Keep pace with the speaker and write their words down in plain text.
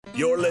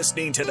You're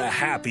listening to the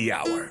Happy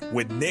Hour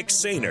with Nick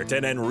Sainert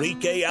and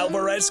Enrique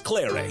Alvarez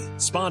Clary,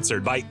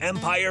 sponsored by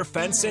Empire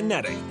Fence and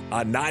Netting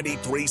on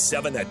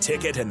 93.7 The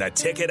Ticket and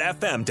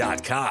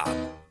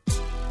theticketfm.com.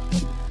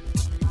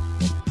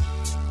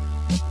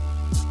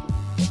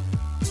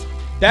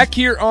 Back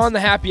here on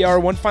the Happy Hour,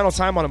 one final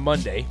time on a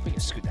Monday. We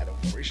can scoot that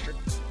over for you, Strick.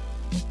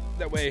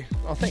 That way,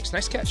 oh, thanks,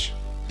 nice catch.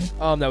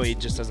 That way it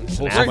just doesn't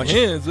pull so much.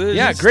 Hands,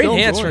 yeah, great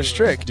hands for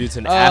Strick. Dude's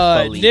an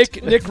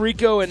athlete. Nick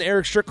Rico and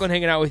Eric Strickland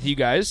hanging out with you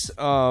guys.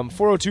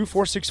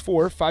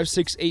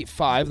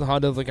 402-464-5685, the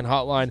Honda of Lincoln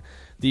hotline,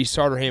 the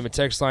Starter Heyman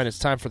text line. It's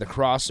time for the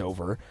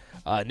crossover.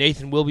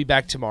 Nathan will be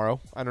back tomorrow.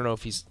 I don't know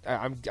if he's.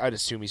 I'd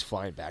assume he's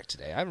flying back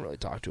today. I haven't really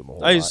talked to him a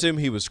whole lot. I assume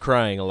he was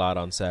crying a lot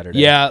on Saturday.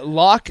 Yeah,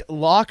 lock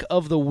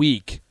of the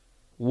week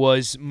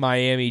was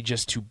Miami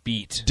just to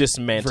beat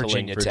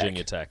dismantling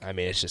Virginia Tech. I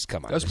mean, it's just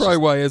come on. That's probably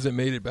why he hasn't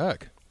made it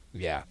back.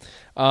 Yeah.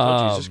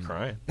 He's just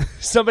crying.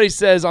 Somebody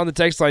says on the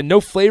text line,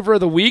 no flavor of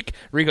the week.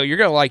 Rico, you're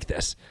going to like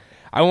this.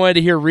 I wanted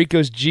to hear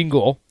Rico's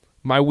jingle,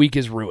 My Week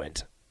is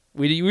Ruined.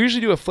 We usually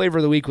do a flavor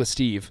of the week with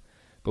Steve,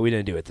 but we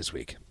didn't do it this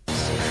week.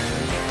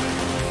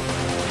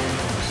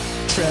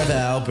 Trev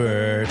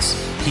Alberts,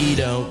 he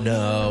don't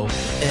know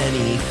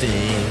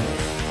anything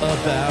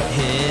about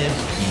him.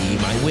 He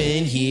might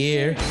win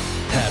here,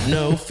 have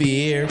no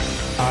fear.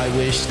 I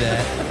wish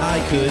that I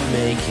could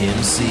make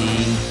him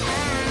see.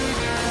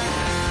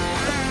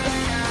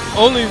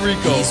 Only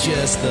Rico. He's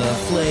just the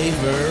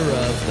flavor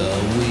of the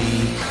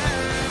week.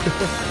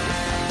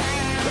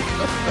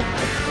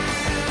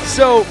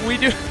 So we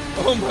do.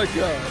 Oh my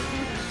God.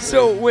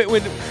 So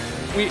when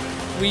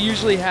we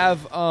usually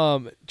have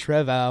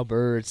Trev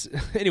Alberts.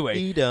 Anyway,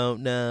 You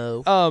don't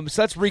know. so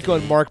that's Rico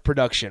and Mark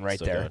production right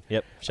there. Good.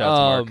 Yep. Shout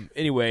out to Mark.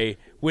 Anyway,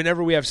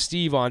 whenever we have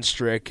Steve on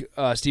Strick,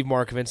 Steve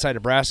Mark of Inside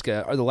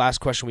Nebraska, the last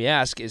question we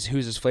ask is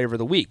who's his flavor of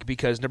the week,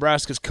 because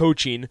Nebraska's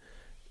coaching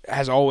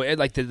has always,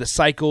 like, the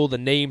cycle, the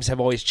names have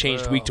always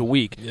changed week to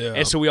week. Yeah.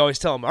 And so we always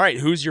tell them, all right,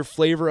 who's your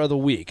flavor of the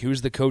week?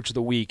 Who's the coach of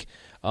the week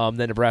that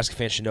Nebraska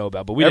fans should know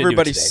about? But we didn't do it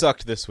Everybody today.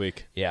 sucked this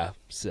week. Yeah,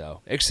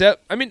 so.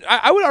 Except, I mean,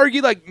 I would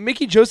argue, like,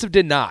 Mickey Joseph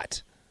did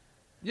not.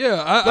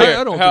 Yeah,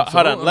 I don't think so.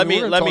 Hold on. Let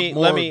me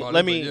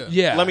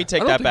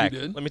take that back.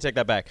 Let me take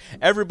that back.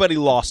 Everybody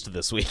lost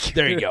this week.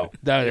 There you go.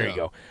 There you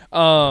go.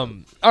 All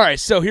right,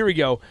 so here we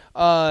go.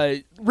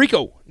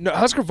 Rico,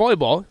 Husker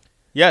volleyball.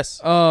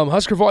 Yes.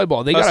 Husker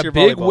volleyball. They got Husker a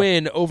big volleyball.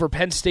 win over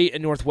Penn State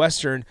and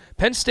Northwestern.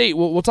 Penn State,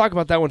 we'll talk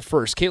about that one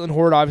first. Caitlin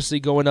Horde obviously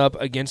going up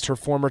against her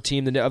former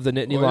team of the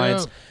Nittany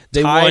Lions. Yeah.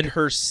 They Tied won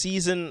her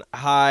season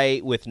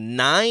high with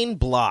 9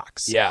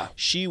 blocks. Yeah.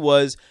 She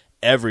was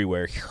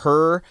everywhere.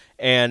 Her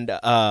and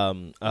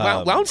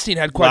Lowenstein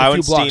had quite a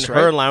few blocks, right?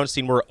 Her and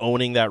Lowenstein were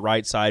owning that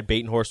right side.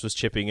 Batenhorst was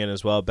chipping in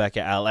as well.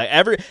 Becca Alec.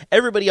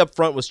 Everybody up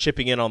front was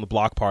chipping in on the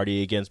block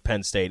party against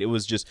Penn State. It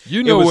was just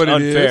You know it was what it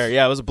unfair. is.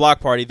 Yeah, it was a block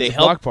party. They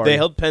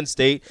held Penn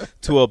State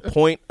to a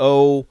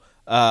 .0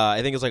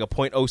 I think it was like a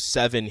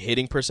 .07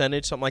 hitting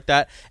percentage, something like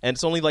that. And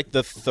it's only like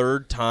the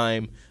third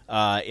time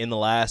in the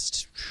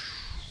last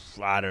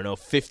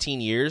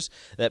 15 years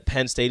that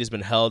Penn State has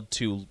been held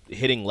to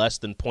hitting less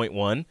than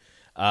 .1.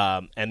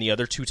 And the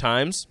other 2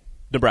 times,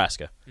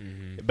 Nebraska.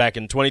 Mm-hmm. Back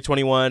in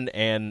 2021,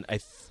 and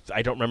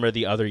I don't remember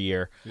the other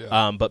year.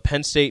 Yeah. But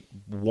Penn State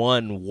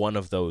won one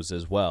of those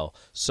as well.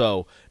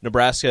 So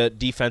Nebraska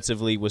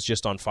defensively was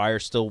just on fire,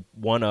 still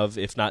one of,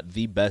 if not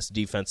the best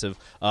defensive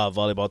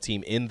volleyball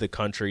team in the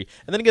country.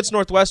 And then against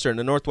Northwestern,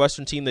 a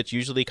Northwestern team that's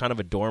usually kind of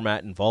a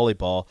doormat in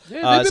volleyball.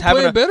 Yeah, they've been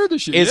playing better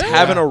this year. Is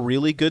having a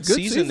really good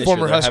season this year.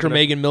 Former Husker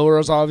Megan Miller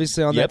was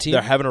obviously on that team.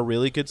 They're having a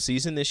really good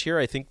season this year.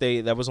 I think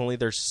that was only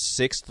their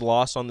 6th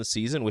loss on the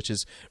season, which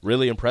is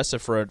really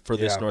impressive for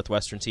this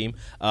Northwestern team.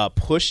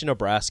 Pushed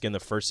Nebraska in the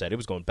first set. It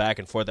was going back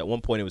and forth. At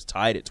one point, it was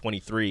tied at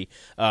 23.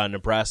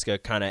 Nebraska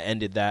kind of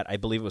ended that. I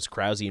believe it was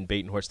Krause and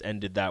Batenhorst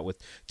ended that with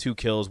 2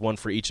 kills, 1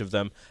 for each of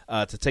them,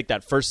 to take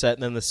that first set.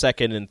 And then the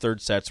second and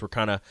third sets were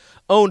kind of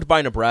owned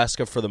by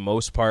Nebraska for the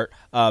most part.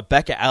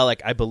 Becca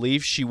Alec, I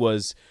believe she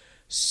was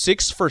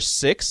 6 for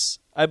 6.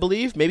 I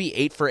believe maybe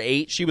 8 for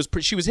 8. She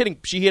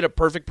hit a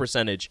perfect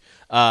percentage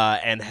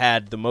and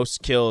had the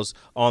most kills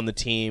on the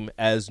team,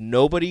 as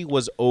nobody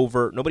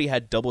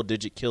had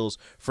double-digit kills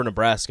for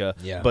Nebraska,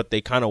 but they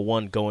kind of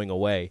won going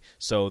away.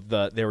 So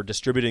they were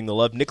distributing the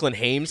love. Nicklin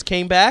Hames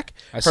came back.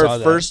 Her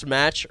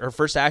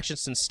first action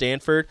since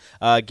Stanford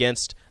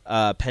against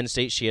Penn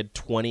State. She had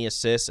 20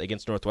 assists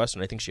against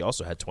Northwestern. I think she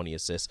also had 20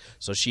 assists.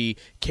 So she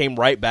came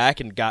right back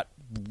and got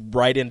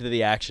right into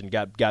the action,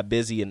 got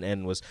busy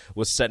and was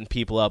setting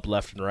people up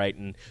left and right.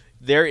 And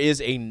there is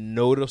a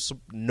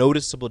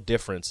noticeable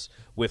difference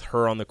with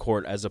her on the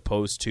court as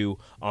opposed to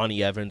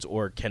Ani Evans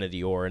or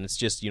Kennedy Orr. And it's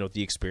just,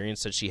 the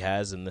experience that she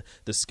has and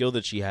the skill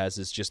that she has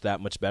is just that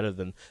much better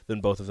than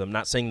both of them.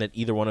 Not saying that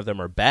either one of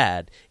them are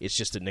bad. It's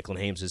just that Nicklin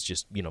Hames is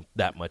just,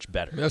 that much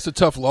better. That's a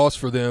tough loss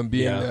for them,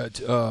 being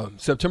that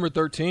September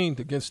 13th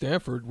against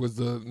Stanford was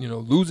the,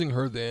 losing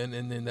her then,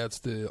 and then that's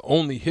the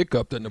only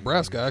hiccup that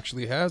Nebraska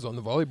actually has on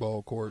the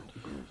volleyball court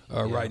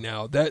right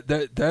now.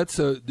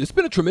 It's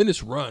been a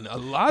tremendous run. A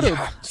lot of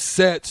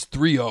sets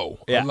 3-0.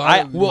 Yeah,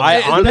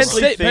 I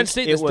honestly think Penn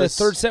State, the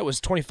third set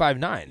was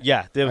 25-9.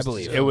 Yeah, I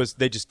believe.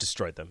 They just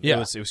destroyed them.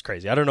 Yeah. It was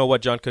crazy. I don't know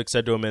what John Cook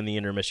said to him in the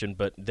intermission,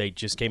 but they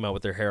just came out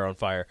with their hair on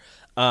fire.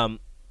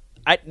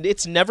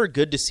 It's never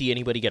good to see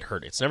anybody get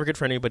hurt. It's never good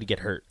for anybody to get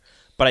hurt.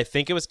 But I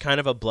think it was kind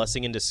of a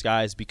blessing in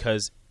disguise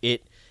because and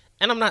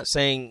I'm not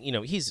saying,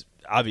 he's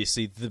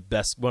obviously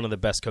one of the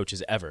best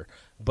coaches ever,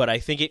 but I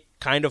think it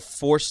kind of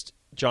forced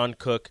John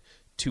Cook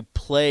to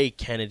play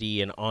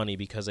Kennedy and Ani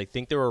because I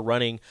think they were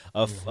running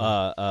a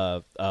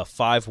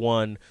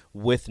 5-1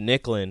 with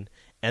Nicklin,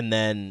 and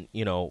then,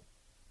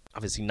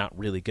 obviously not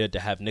really good to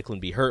have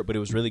Nicklin be hurt, but it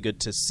was really good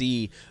to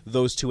see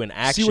those two in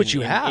action. See what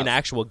you have. In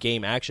actual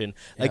game action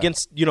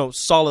against,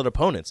 solid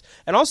opponents.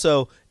 And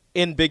also,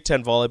 in Big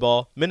Ten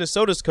volleyball,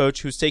 Minnesota's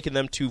coach, who's taken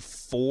them to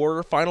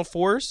 4 Final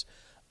Fours,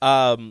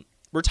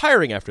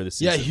 retiring after this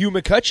season. Yeah, Hugh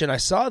McCutcheon, I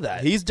saw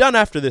that. He's done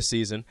after this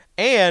season.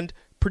 And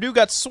Purdue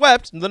got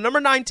swept, the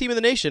number 9 team in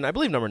the nation, I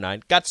believe number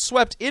 9, got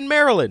swept in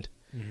Maryland.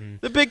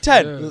 The Big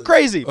Ten,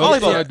 crazy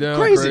volleyball,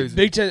 crazy.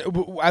 Big Ten.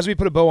 As we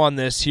put a bow on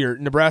this here,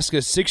 Nebraska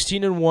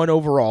 16-1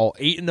 overall,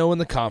 8-0 in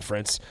the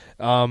conference.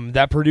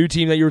 That Purdue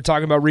team that you were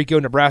talking about, Rico,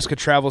 Nebraska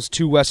travels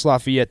to West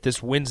Lafayette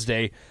this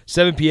Wednesday,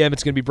 7 p.m.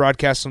 It's going to be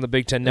broadcast on the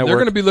Big Ten Network. They're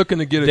going to be looking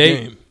to get a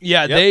game.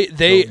 Yeah, they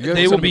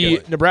will be.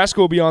 Nebraska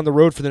will be on the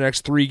road for the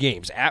next 3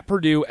 games: at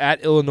Purdue,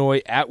 at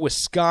Illinois, at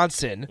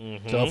Wisconsin.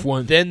 Tough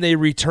one. Then they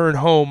return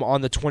home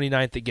on the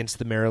 29th against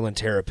the Maryland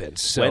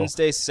Terrapins. So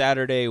Wednesday,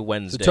 Saturday,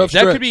 Wednesday.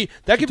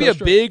 That could be a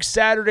big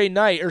Saturday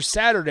night, or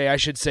Saturday, I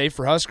should say,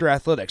 for Husker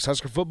Athletics.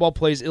 Husker football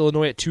plays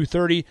Illinois at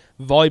 2:30.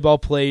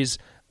 Volleyball plays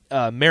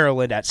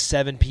Maryland at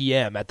 7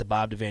 p.m. at the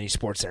Bob Devaney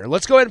Sports Center.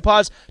 Let's go ahead and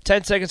pause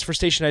 10 seconds for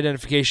station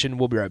identification.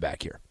 We'll be right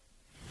back here.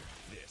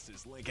 This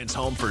is Lincoln's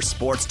home for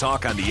sports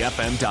talk on the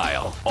FM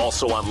dial.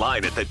 Also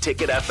online at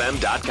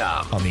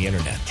theticketfm.com. On the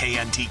internet.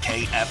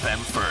 KNTK FM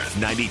Firth,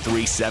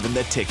 93.7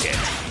 The Ticket.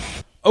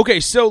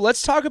 Okay, so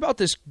let's talk about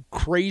this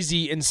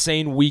crazy,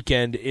 insane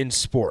weekend in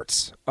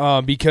sports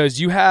because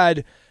you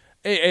had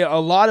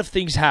a lot of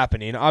things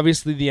happening.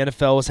 Obviously, the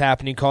NFL is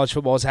happening, college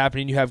football is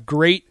happening. You have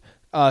great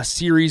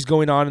series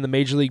going on in the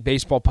Major League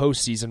Baseball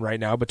postseason right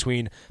now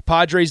between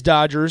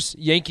Padres-Dodgers,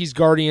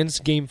 Yankees-Guardians.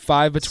 Game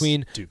 5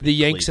 between the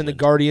Yanks and the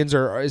Guardians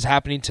is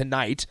happening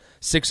tonight.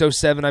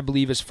 6:07, I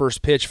believe, is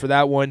first pitch for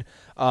that one.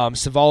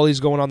 Savali's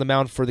going on the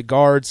mound for the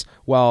Guards,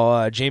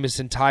 while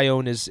Jamison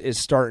Tyone is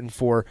starting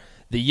for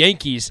the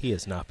Yankees. He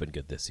has not been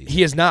good this season.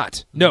 He has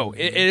not. No,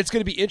 and it's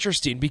going to be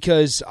interesting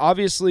because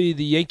obviously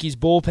the Yankees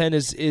bullpen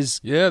is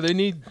they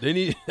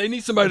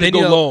need somebody to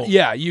go long.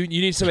 Yeah, you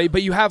need somebody,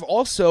 but you have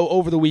also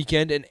over the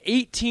weekend an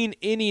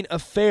 18-inning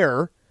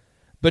affair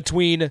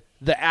between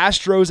the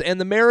Astros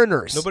and the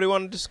Mariners. Nobody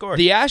wanted to score.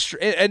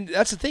 And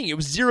that's the thing. It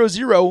was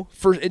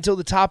 0-0 until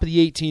the top of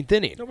the 18th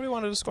inning. Nobody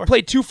wanted to score.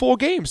 Played 2 full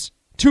games.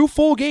 2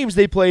 full games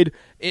they played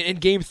in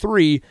Game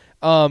 3.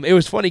 It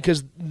was funny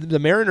because the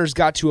Mariners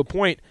got to a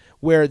point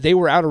where they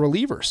were out of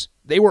relievers.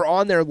 They were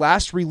on their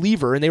last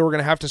reliever, and they were going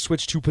to have to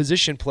switch to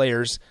position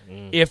players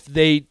if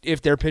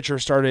their pitcher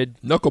started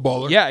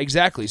knuckleballer. Yeah,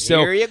 exactly. So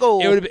here you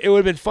go. It would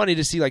have been funny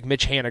to see like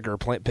Mitch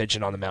Haniger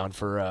pitching on the mound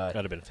for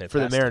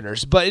the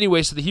Mariners. But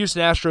anyway, so the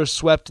Houston Astros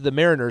swept the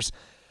Mariners.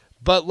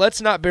 But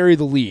let's not bury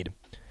the lead.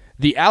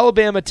 The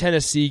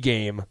Alabama-Tennessee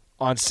game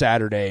on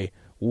Saturday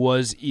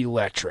was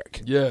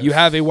electric. Yes. You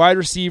have a wide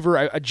receiver,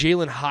 a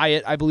Jalen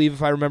Hyatt, I believe,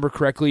 if I remember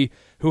correctly,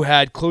 who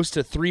had close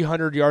to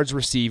 300 yards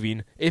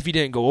receiving, if he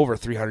didn't go over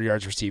 300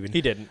 yards receiving. He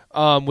didn't.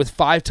 With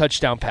 5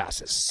 touchdown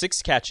passes.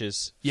 6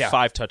 catches, Yeah.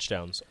 5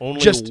 touchdowns.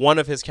 Only one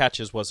of his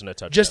catches wasn't a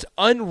touchdown. Just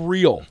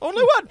unreal.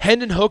 Only one.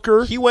 Hendon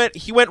Hooker. He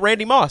went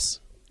Randy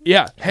Moss.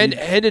 Yeah,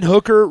 Hendon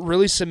Hooker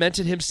really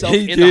cemented himself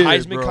in the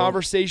Heisman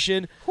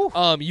conversation.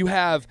 You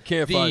have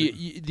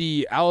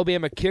the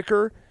Alabama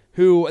kicker,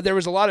 who there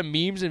was a lot of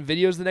memes and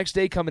videos the next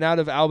day coming out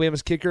of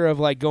Alabama's kicker of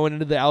like going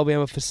into the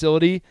Alabama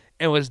facility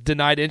and was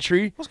denied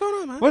entry. What's going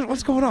on, man?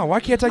 What's going on? Why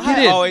can't I get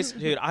in? I always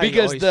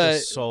feel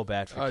so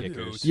bad for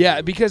kickers.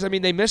 Yeah, because I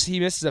mean he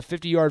misses a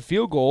 50-yard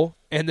field goal,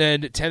 and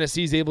then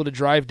Tennessee's able to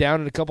drive down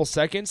in a couple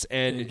seconds,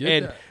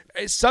 and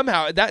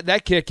somehow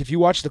that kick, if you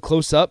watch the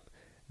close up,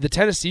 the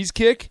Tennessee's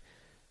kick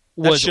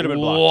was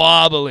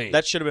wobbly.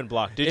 That should have been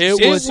blocked. Did you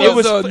see it? It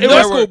was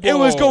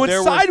going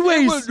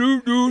sideways.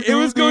 It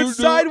was going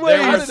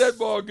sideways. How did that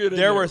ball get in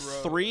there? Were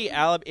 3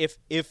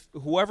 if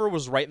whoever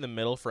was right in the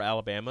middle for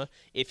Alabama,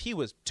 if he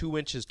was 2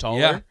 inches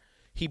taller,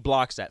 he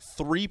blocks that.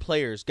 3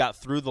 players got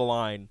through the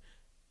line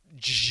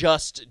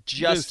just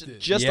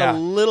Yeah. a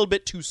little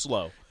bit too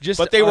slow.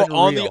 But they were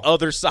on unreal. the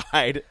other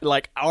side,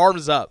 like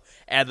arms up,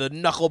 and the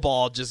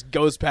knuckleball just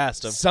goes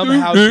past them.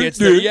 Somehow gets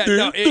there. Yeah,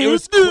 no,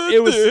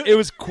 it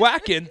was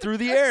quacking through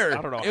the air.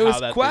 I don't know. It was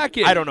how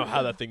quacking. I don't know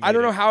how that thing. I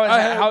don't know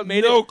how it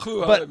made no it.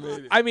 clue how but it made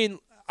it. I mean,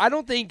 I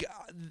don't think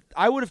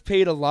I would have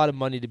paid a lot of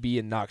money to be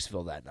in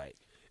Knoxville that night.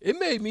 It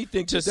made me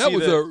think Just that see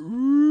was the-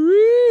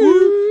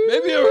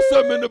 maybe there was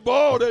something in the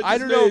ball that I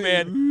just don't know,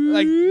 made man.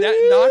 Like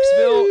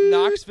that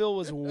Knoxville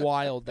was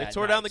wild. They That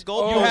tore night. down the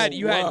goalpost.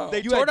 wow.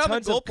 They you tore had down the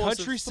tons of goalposts and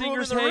country threw 'em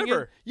in singers the hanging.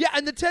 river. Yeah,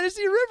 in the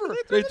Tennessee River.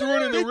 They threw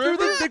it in the They river?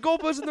 threw the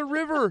goalposts in the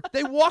river.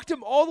 They walked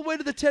them all the way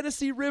to the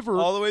Tennessee River,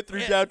 all the way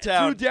through and-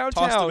 downtown. through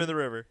downtown, Tossed them in the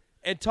river.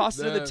 and tossed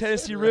it in the That's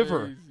Tennessee crazy.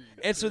 River.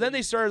 And so then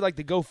they started like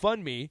the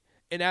GoFundMe,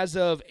 and as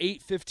of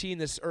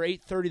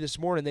 8:30 this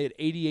morning, they had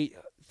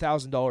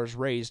 $88,000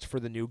 raised for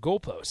the new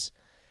goalposts.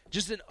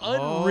 Just an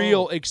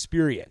unreal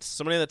experience.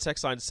 Somebody in the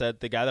text line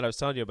said the guy that I was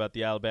telling you about,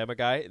 the Alabama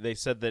guy, they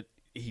said that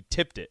he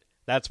tipped it.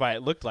 That's why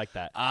it looked like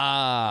that.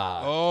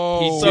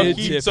 Oh, He did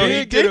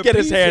get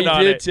his hand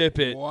on He did it. tip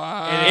it.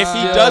 Wow. And if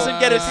he doesn't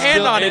get his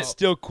hand on it it,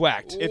 still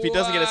quacked. if he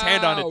doesn't get his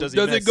hand on it, does he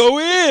miss? it go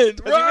in?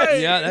 Right.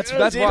 Yeah, that's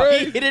why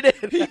He hit it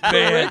in. man,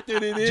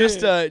 Directed it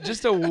in.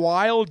 just a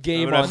wild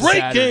game I'm gonna on have to- Great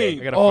Saturday.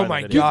 game. I gotta Oh find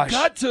my the video. gosh.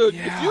 You've got to.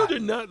 Yeah. If you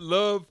did not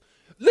love,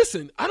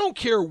 listen. I don't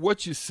care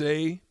what you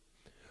say,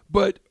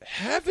 but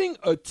having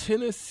a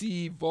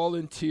Tennessee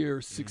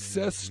Volunteer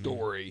success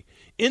story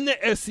in the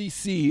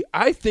SEC,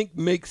 I think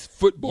makes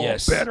football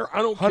Yes. better.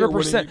 I don't care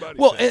what 100%. anybody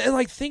Well, says. and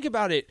like think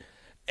about it.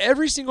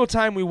 Every single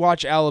time we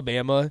watch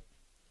Alabama,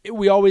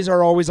 we always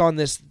are on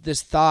this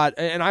thought,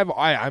 and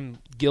I'm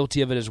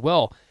guilty of it as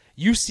well.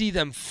 You see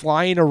them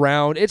flying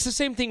around. It's the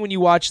same thing when you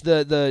watch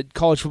the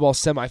college football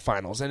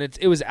semifinals, and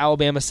it was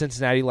Alabama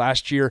Cincinnati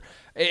last year.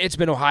 It's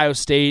been Ohio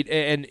State,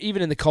 and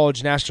even in the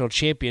college national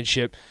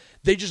championship,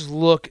 they just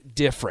look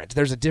different.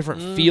 There's a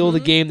different feel of the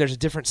game. There's a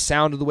different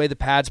sound of the way the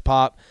pads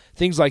pop,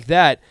 things like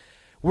that.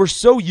 We're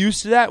so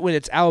used to that when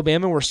it's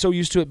Alabama. We're so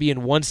used to it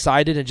being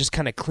one-sided and just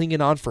kind of clinging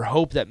on for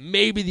hope that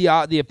maybe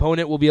the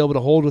opponent will be able to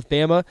hold with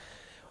Bama.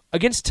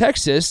 Against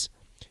Texas,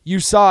 you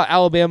saw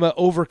Alabama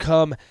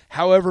overcome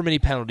however many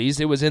penalties.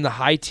 It was in the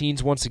high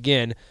teens once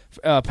again,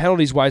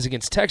 penalties-wise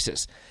against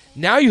Texas.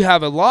 Now you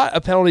have a lot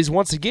of penalties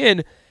once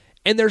again,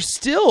 and they're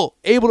still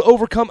able to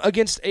overcome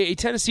against a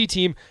Tennessee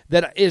team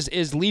that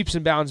is leaps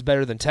and bounds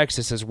better than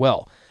Texas as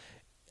well.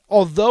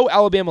 Although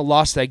Alabama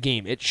lost that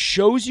game, it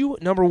shows you,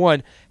 number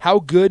one, how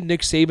good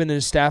Nick Saban and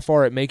his staff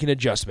are at making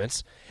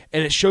adjustments,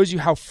 and it shows you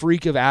how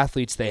freak of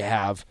athletes they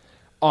have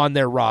on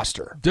their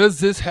roster. Does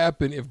this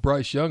happen if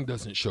Bryce Young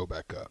doesn't show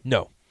back up?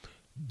 No.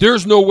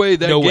 There's no way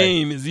that No way.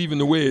 game is even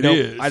the way it Nope.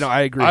 is. I know.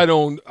 I agree. I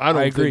don't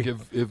agree. think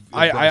if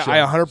I Bryce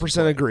Young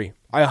 100% agree.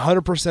 I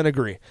 100%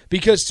 agree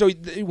because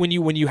when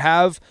you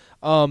have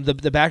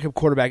the backup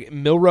quarterback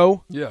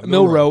Milroe,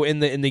 Milroe. in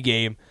the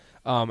game,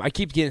 I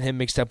keep getting him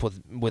mixed up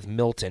with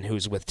Milton,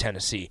 who's with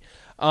Tennessee,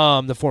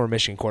 the former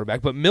Michigan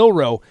quarterback. But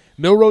Milroe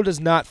does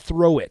not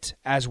throw it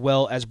as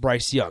well as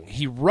Bryce Young.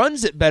 He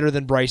runs it better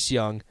than Bryce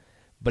Young,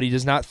 but he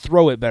does not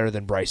throw it better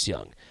than Bryce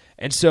Young.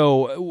 And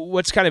so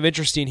what's kind of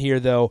interesting here,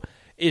 though,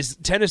 is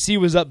Tennessee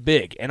was up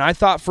big. And I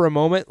thought for a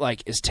moment,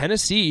 like, is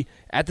Tennessee,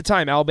 at the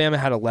time, Alabama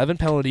had 11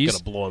 penalties.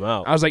 Gonna blow him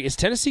out. I was like, is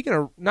Tennessee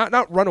going to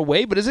not run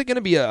away, but is it going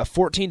to be a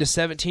 14 to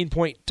 17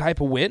 point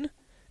type of win?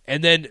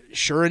 And then,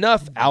 sure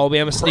enough,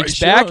 Alabama sneaks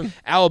back. Young.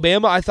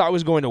 Alabama, I thought,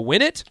 was going to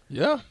win it.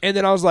 Yeah. And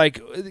then I was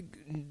like,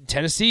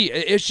 Tennessee,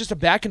 it's just a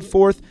back and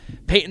forth.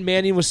 Peyton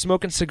Manning was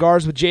smoking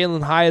cigars with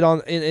Jalen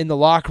Hyatt in the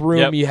locker room.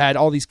 Yep. You had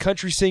all these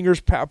country singers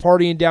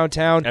partying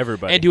downtown.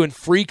 Everybody. And doing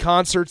free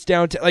concerts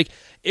downtown. Like,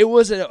 it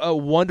was a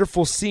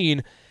wonderful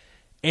scene,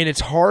 and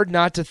it's hard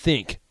not to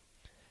think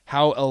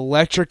how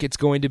electric it's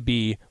going to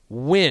be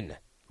when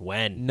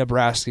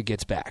Nebraska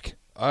gets back.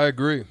 I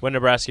agree. When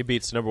Nebraska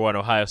beats number 1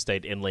 Ohio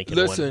State in Lincoln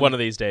Listen, one of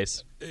these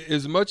days.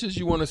 As much as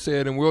you want to say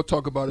it, and we'll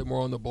talk about it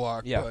more on the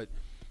block, Yeah. but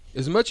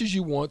as much as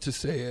you want to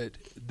say it,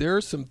 there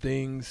are some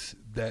things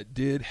that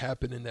did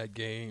happen in that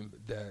game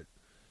that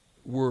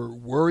were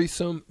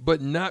worrisome,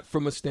 but not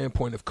from a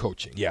standpoint of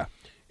coaching. Yeah.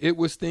 It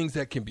was things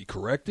that can be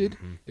corrected.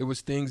 Mm-hmm. It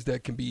was things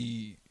that can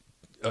be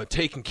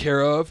taken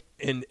care of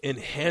and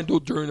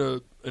handled during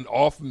an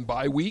off and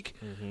bye week.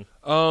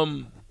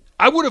 Mm-hmm.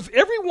 I would have,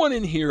 everyone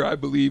in here, I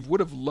believe, would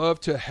have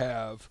loved to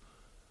have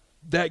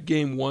that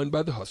game won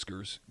by the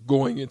Huskers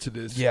going into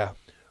this. Yeah.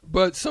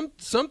 But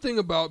something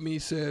about me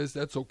says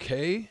that's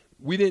okay.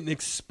 We didn't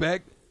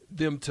expect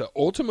them to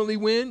ultimately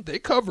win. They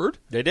covered.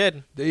 They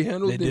did. They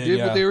handled. They They did, did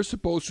yeah. what they were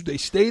supposed to. They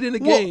stayed in the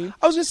Well, game.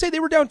 I was going to say they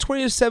were down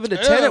 20-7 to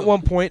 10 Yeah. at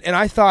one point, and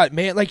I thought,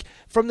 man, like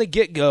from the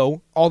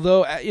get-go,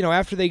 although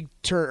after they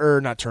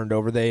turned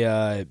over,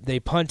 they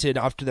punted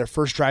after their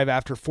first drive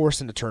after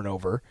forcing a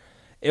turnover.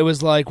 It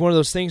was like one of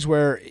those things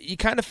where you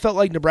kind of felt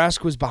like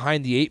Nebraska was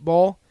behind the 8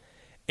 ball,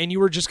 and you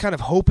were just kind of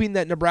hoping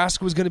that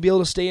Nebraska was going to be able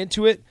to stay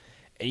into it.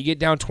 and you get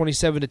down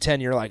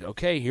 27-10, you're like,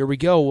 okay, here we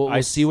go.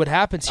 We'll see what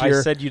happens here.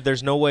 I said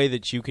there's no way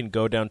that you can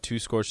go down 2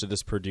 scores to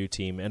this Purdue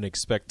team and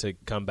expect to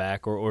come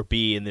back or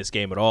be in this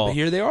game at all. But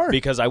here they are.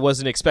 Because I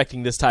wasn't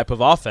expecting this type of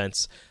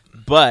offense,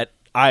 but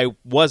I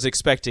was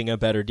expecting a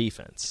better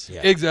defense.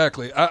 Yeah.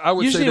 Exactly. I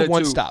would usually say that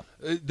one too. Stop.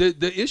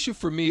 The issue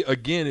for me,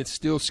 again, it's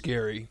still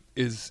scary,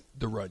 is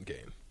the run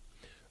game.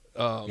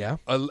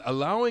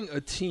 Allowing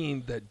a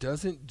team that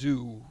doesn't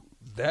do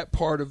that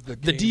part of the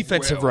game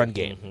defensive run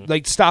game,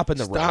 like stopping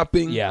the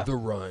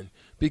run.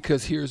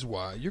 Because here's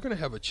why: you're going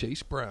to have a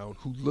Chase Brown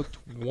who looked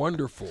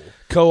wonderful,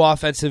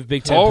 co-offensive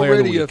Big Ten player of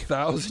the week, already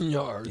 1,000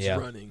 yards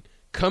running,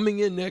 coming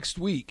in next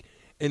week.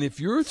 And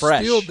if you're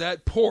fresh. Still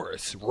that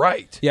porous,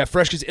 right? Yeah,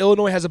 fresh, because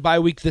Illinois has a bye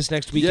week this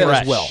next weekend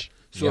as well.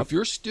 So if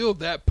you're still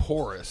that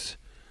porous,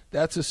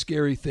 that's a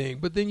scary thing.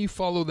 But then you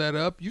follow that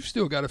up. You've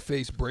still got to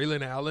face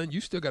Braylon Allen.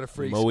 You've still got to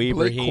face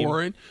Blake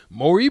Corin,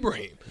 Mo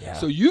Ibrahim. Yeah.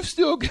 So you've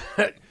still got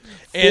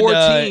four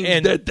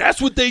teams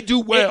that's what they do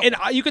well. And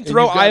you can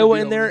throw Iowa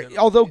in there.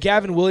 Although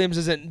Gavin Williams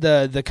isn't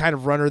the kind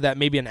of runner that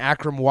maybe an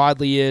Akram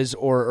Wadley is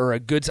or a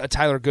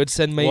Tyler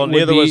Goodson may be. Well,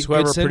 neither was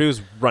whoever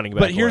Purdue's running back.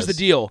 But here's the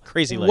deal.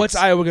 Crazy legs. What's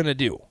Iowa going to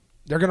do?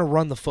 They're going to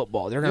run the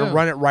football. They're going to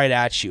run it right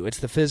at you. It's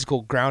the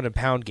physical ground and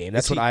pound game.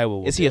 That's what Iowa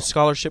will do. Is he a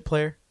scholarship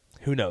player?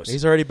 Who knows?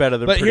 He's already better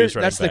than Purdue's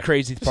running that's back. The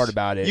crazy part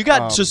about it. You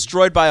got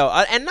destroyed by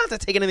and not to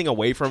take anything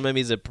away from him.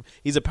 He's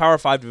a Power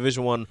 5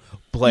 Division I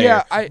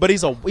player. But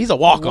he's a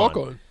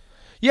walk-on.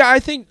 Yeah, I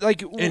think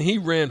and he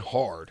ran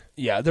hard.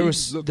 Yeah, there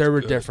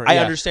were different. I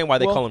understand why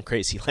they call him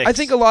Crazy Legs. I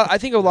think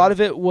a lot of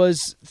it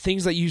was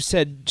things that you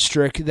said,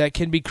 Strick, that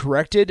can be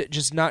corrected.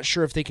 Just not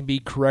sure if they can be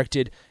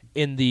corrected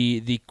in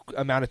the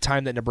amount of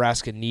time that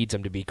Nebraska needs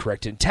them to be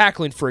corrected.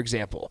 Tackling, for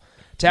example,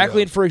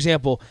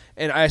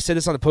 and I said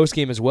this on the post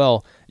game as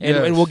well,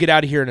 and we'll get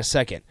out of here in a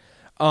second.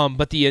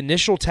 But the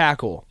initial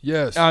tackle,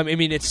 I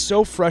mean, it's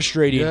so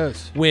frustrating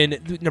when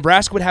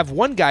Nebraska would have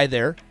one guy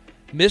there,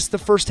 miss the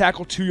first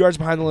tackle 2 yards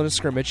behind the line of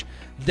scrimmage,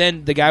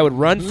 then the guy would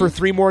run for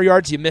 3 more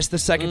yards, you miss the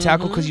second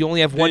tackle because you only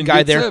have one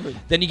guy there,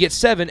 then you get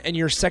 7, and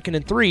you're 2nd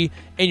and 3,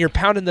 and you're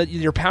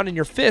pounding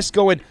your fist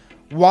going,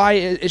 why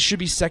it should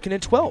be 2nd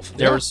and 12.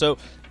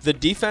 The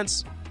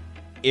defense,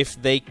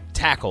 if they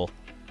tackle,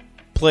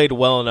 played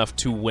well enough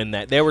to win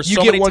that. There were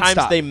so many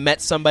times they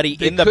met somebody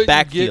in the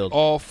backfield.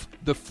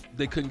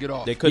 They couldn't get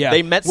off.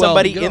 They met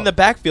somebody in the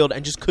backfield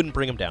and just couldn't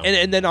bring them down.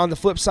 And then on the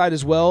flip side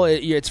as well,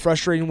 it's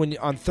frustrating when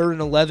on 3rd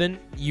and 11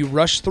 you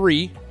rush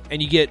 3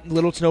 and you get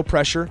little to no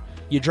pressure.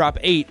 You drop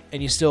 8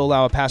 and you still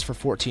allow a pass for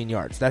 14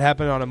 yards. That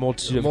happened on a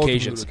multitude of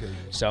occasions.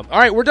 So, all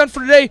right, we're done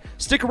for today.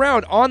 Stick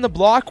around. On the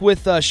Block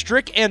with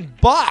Strick and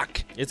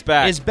Bach. It's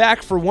back. Is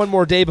back for one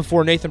more day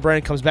before Nathan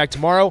Brennan comes back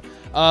tomorrow.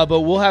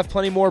 But we'll have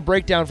plenty more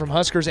breakdown from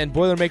Huskers and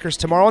Boilermakers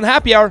tomorrow on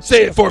Happy Hour.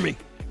 Say it for me.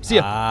 See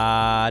ya.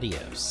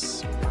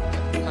 Adios.